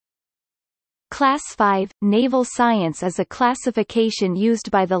Class 5, Naval Science is a classification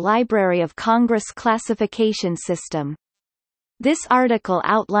used by the Library of Congress classification system. This article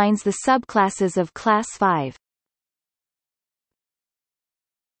outlines the subclasses of Class 5.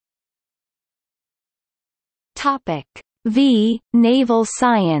 Topic: V Naval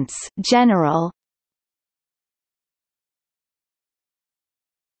Science General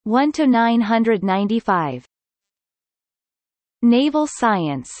 1 to 995. Naval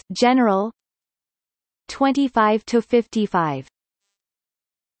Science General 25 to 55.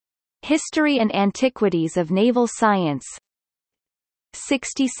 History and Antiquities of Naval Science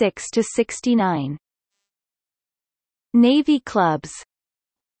 66 to 69. Navy Clubs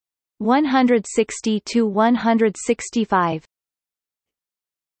 160 to 165.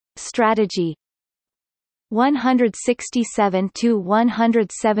 Strategy 167 to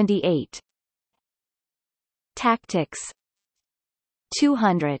 178. Tactics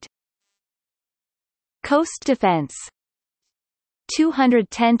 200. Coast Defense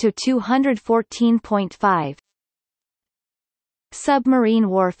 210 to 214.5. Submarine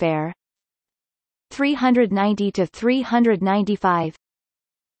Warfare 390 to 395.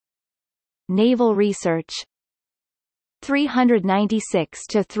 Naval Research 396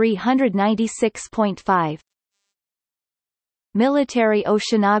 to 396.5. Military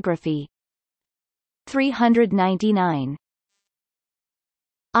Oceanography 399.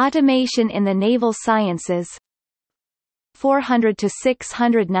 Automation in the Naval Sciences 400 to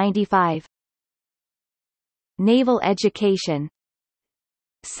 695. Naval Education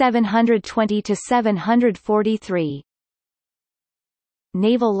 720 to 743.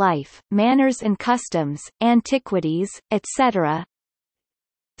 Naval Life, Manners and Customs, Antiquities, etc.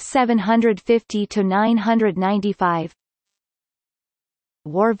 750 to 995.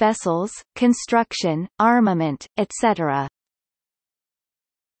 War Vessels, Construction, Armament, etc.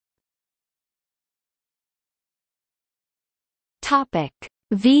 Topic: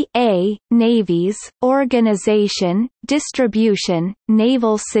 VA Navies, Organization, Distribution,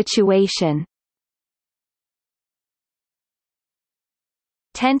 Naval Situation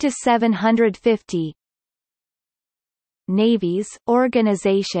 10 to 750. Navies,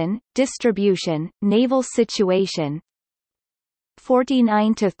 Organization, Distribution, Naval Situation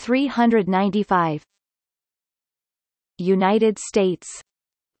 49 to 395. United States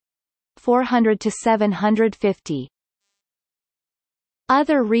 400 to 750.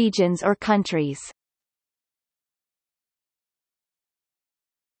 Other regions or countries.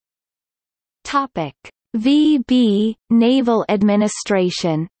 Topic: VB Naval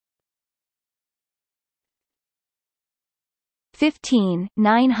Administration 15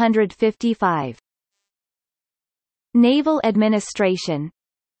 955. Naval Administration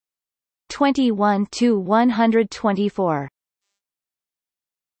 21 to 124.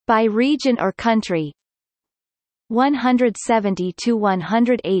 By region or country 170 to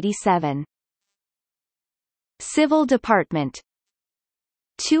 187. Civil Department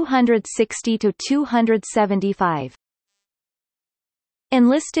 260 to 275.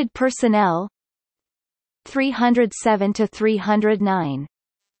 Enlisted personnel 307 to 309.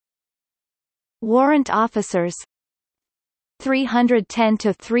 Warrant officers 310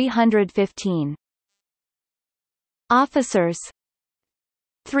 to 315. Officers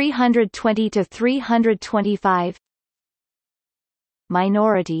 320 to 325.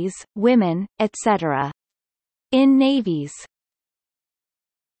 Minorities, women, etc. in navies.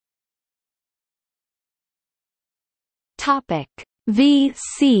 Topic: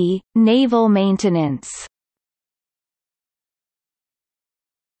 VC Naval Maintenance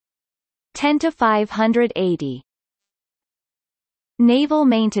 10 to 580. Naval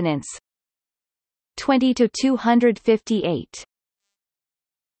Maintenance 20 to 258.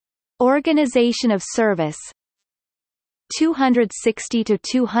 Organization of Service 260 to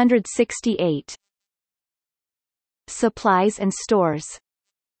 268. Supplies and Stores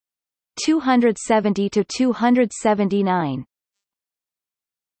 270 to 279.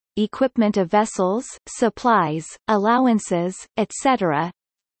 Equipment of vessels, supplies, allowances, etc.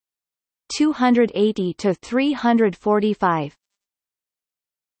 280 to 345.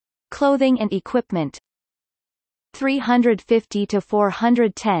 Clothing and equipment 350 to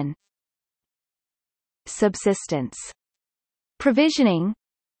 410. Subsistence provisioning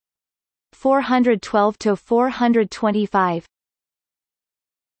 412 to 425.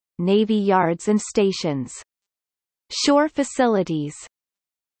 Navy yards and stations. Shore facilities.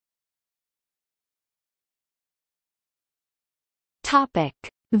 Topic: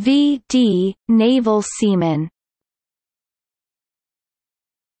 VD Naval Seaman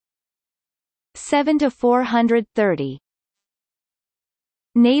 7 to 430.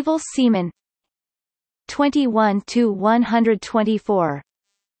 Naval Seaman 21 to 124.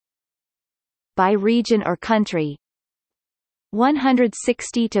 By region or country: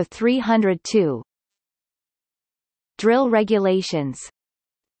 160 to 302. Drill regulations: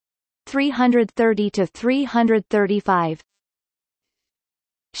 330 to 335.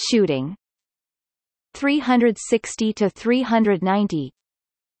 Shooting: 360 to 390.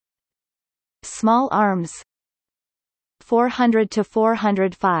 Small arms: 400 to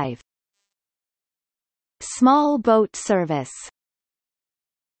 405. Small boat service.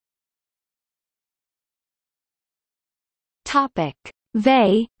 Topic: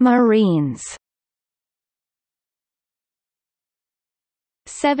 V Marines.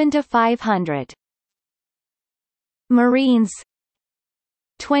 7 to 500. Marines: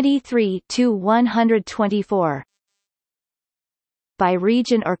 23 to 124. By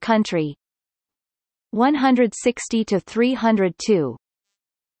region or country: 160 to 302.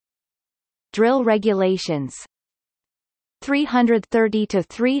 Drill regulations: 330 to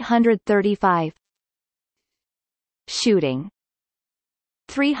 335. Shooting: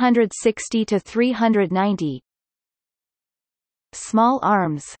 360 to 390. Small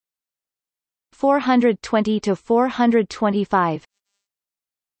arms: 420 to 425.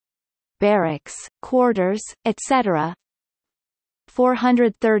 Barracks, quarters, etc.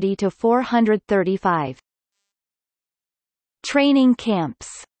 430 to 435. Training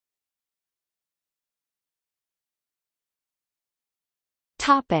camps.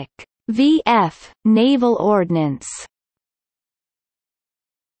 Topic: VF Naval Ordnance.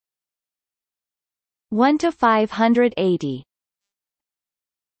 1 to 580.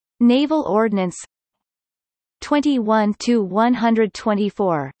 Naval Ordnance: 21 to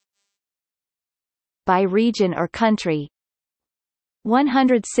 124. By region or country: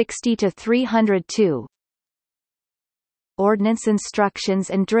 160 to 302. Ordnance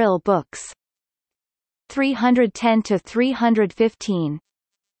instructions and drill books: 310 to 315.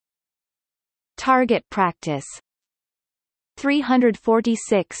 Target practice: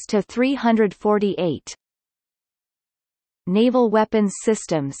 346 to 348. Naval weapons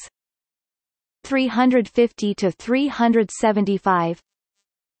systems: 350 to 375.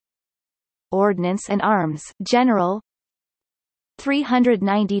 Ordnance and arms general: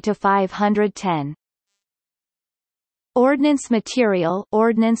 390 to 510. Ordnance material,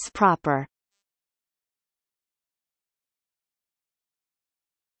 ordnance proper.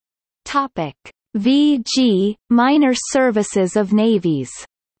 Topic: VG Minor Services of Navies.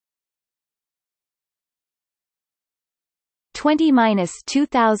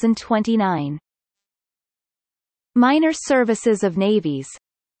 20-2029. Minor Services of Navies: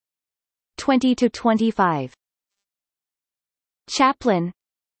 20 to 25. Chaplain: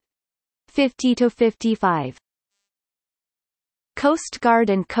 50 to 55. Coast Guard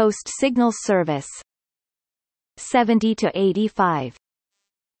and Coast Signal Service: 70 to 85.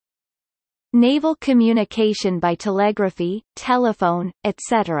 Naval communication by telegraphy, telephone,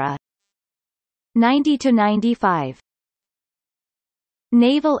 etc. 90 to 95.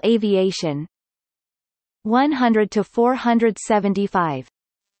 Naval aviation: 100 to 475.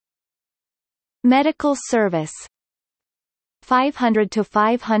 Medical service: 500 to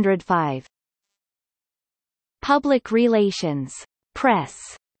 505. Public relations, press,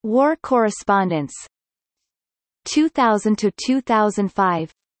 war correspondence: 2000 to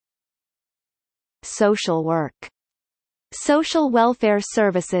 2005. Social work, social welfare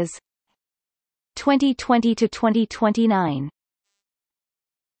services: 2020 to 2029.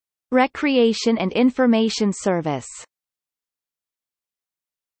 Recreation and information service.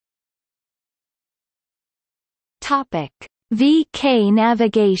 Topic: VK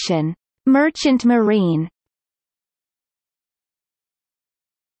navigation, merchant marine.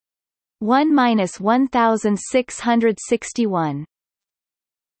 1-1661.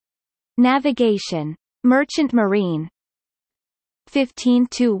 Navigation, merchant marine: 15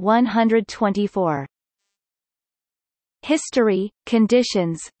 to 124. History,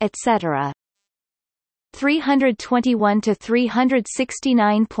 conditions, etc. 321 to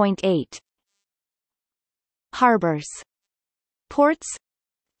 369.8. Harbors, ports: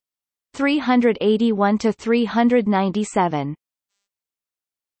 381 to 397.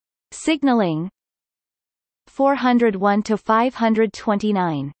 Signaling: 401 to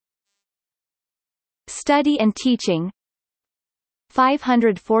 529. Study and teaching: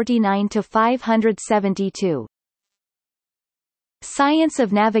 549 to 572. Science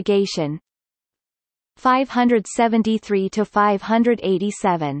of navigation: 573 to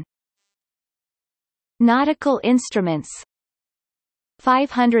 587. Nautical instruments: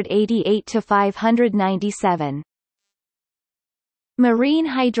 588 to 597. Marine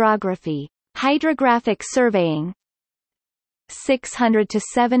hydrography, Hydrographic surveying 600 to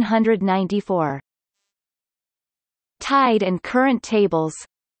 794. Tide and current tables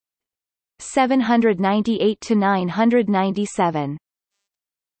 798 to 997.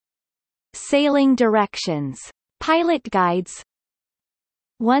 Sailing directions. Pilot guides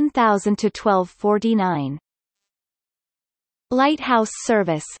 1000 to 1249. Lighthouse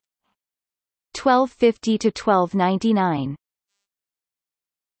service 1250 to 1299.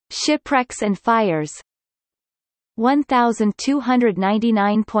 Shipwrecks and fires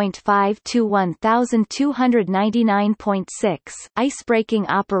 1299.5 to 1299.6. Icebreaking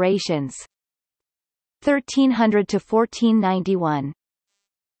operations 1300 to 1491.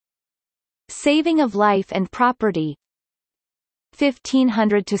 Saving of life and property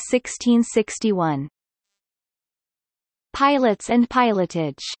 1500 to 1661. Pilots and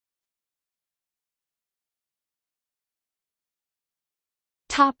pilotage.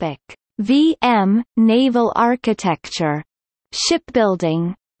 Topic: VM Naval architecture,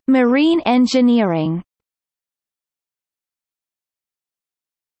 shipbuilding, marine engineering.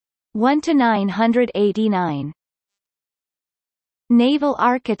 1 to 989. Naval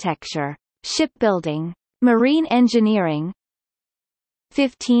architecture, shipbuilding, marine engineering.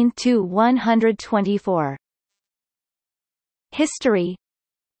 15 to 124. History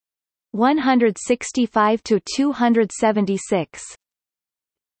 165 to 276.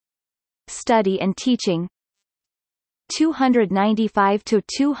 Study and teaching 295 to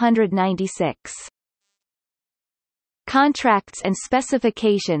 296. Contracts and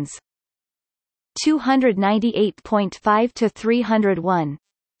specifications 298.5 to 301.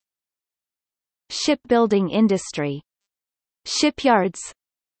 Shipbuilding industry. Shipyards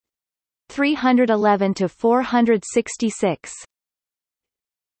 311 to 466.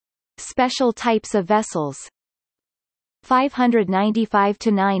 Special types of vessels 595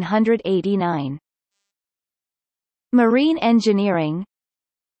 to 989. Marine engineering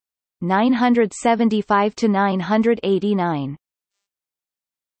 975 to 989.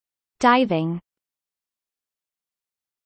 Diving